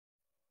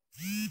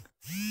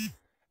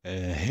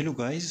Hello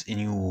guys, a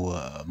new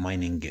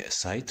mining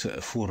site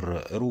for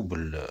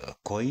Rubel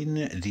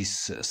coin.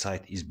 This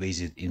site is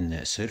based in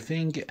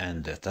surfing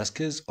and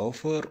tasks,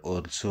 offer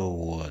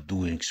also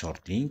doing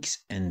short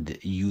links, and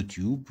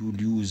YouTube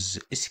will use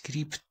a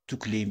script to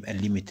claim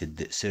unlimited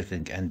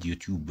surfing and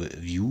YouTube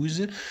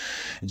views.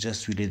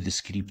 Just we let the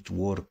script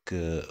work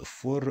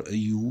for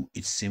you.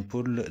 It's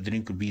simple. The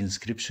link will be in the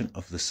description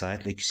of the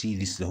site. Like you see,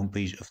 this is the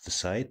homepage of the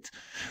site.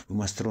 We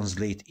must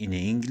translate in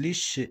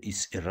English.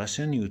 It's in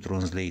Russian. You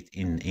translate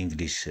in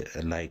English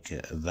like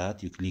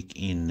that. You click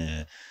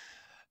in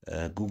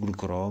Google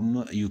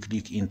Chrome, you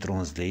click in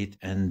translate,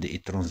 and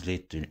it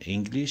translates to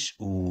English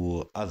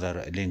or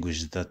other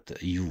language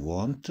that you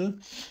want.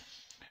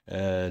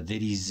 There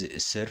is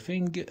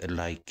surfing,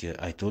 like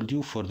I told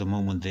you. For the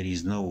moment there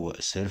is no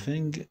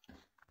surfing.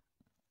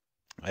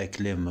 I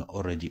claim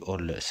already all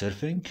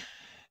surfing.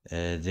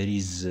 There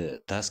is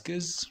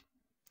tasks.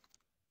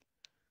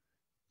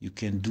 You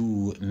can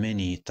do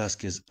many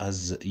tasks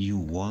as you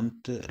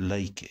want.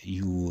 Like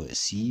you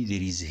see,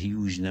 there is a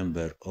huge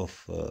number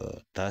of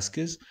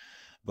tasks,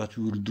 but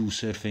we will do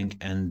surfing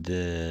and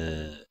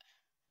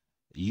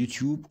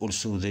YouTube.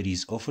 Also there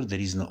is offer. There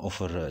is no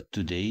offer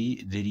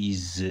today. There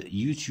is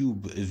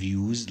YouTube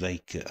views,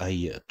 like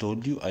I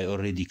told you. I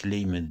already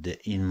claimed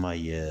in my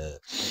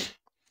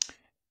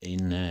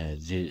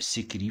the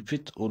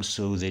script.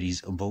 Also there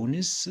is a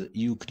bonus.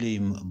 You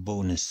claim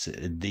bonus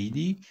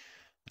daily,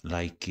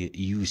 like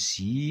you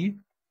see.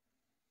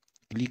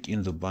 Click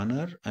in the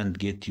banner and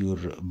get your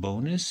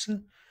bonus.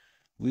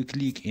 We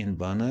click in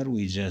banner,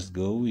 we just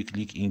go, we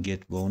click in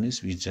get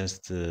bonus, we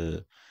just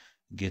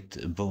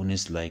get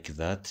bonus like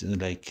that,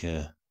 like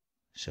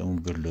shown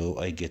below.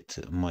 I get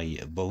my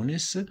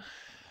bonus.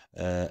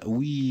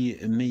 We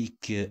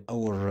make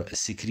our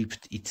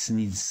script. It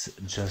needs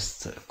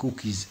just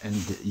cookies and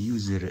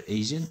user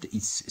agent.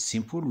 It's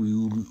simple. We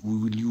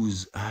will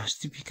use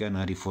HTTP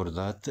canary for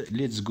that.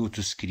 Let's go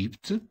to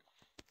script.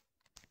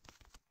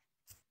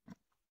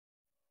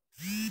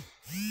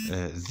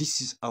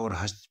 This is our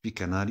HTTP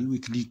canary. We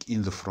click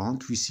in the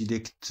front. We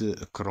select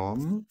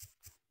Chrome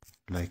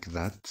like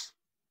that.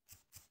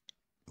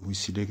 We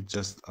select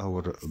just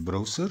our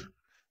browser.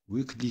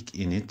 We click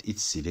in it,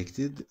 it's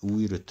selected.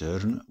 We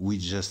return. We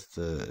just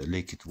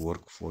make it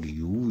work for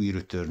you. We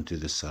return to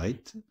the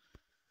site.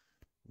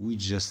 We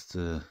just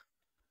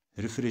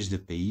refresh the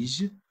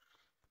page.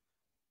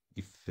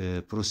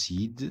 If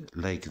proceed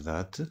like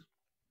that.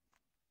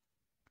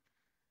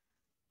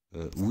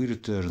 We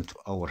return to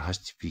our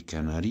HTTP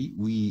canary.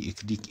 We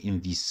click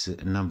in this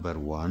number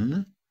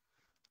 1.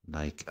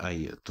 Like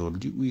I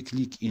told you, we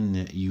click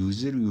in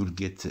user. We will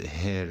get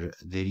here.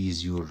 There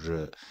is your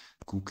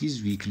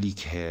cookies. We click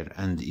here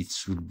and it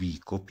will be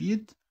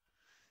copied.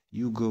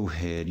 You go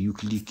here. You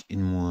click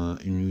in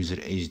user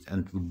agent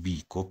and it will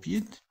be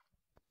copied.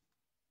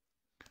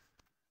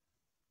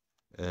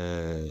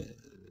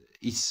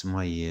 It's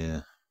my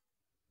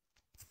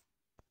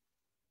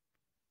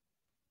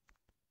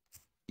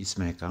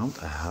account.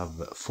 I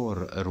have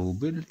 4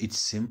 ruble. It's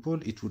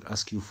simple. It will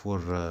ask you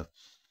for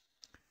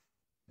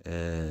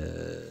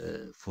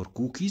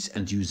cookies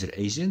and user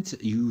agent.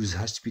 Use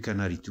HTTP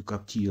canary to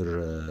capture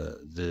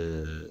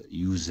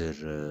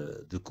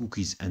the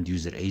cookies and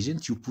user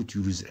agent. You put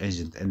your user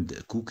agent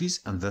and cookies,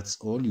 and that's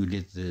all. You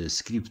let the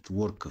script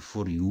work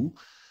for you.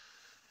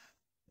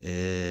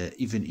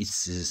 Even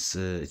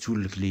it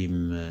will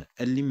claim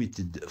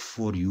unlimited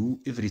for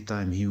you. Every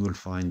time he will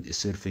find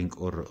surfing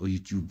or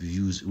YouTube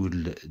views,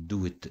 will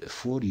do it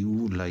for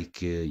you,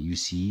 like you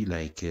see,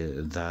 like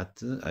that.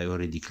 I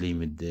already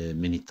claimed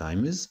many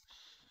times.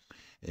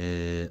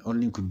 All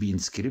link will be in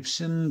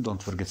description.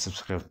 Don't forget to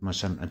subscribe to my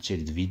channel and share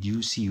the video.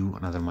 See you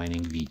another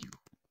mining video.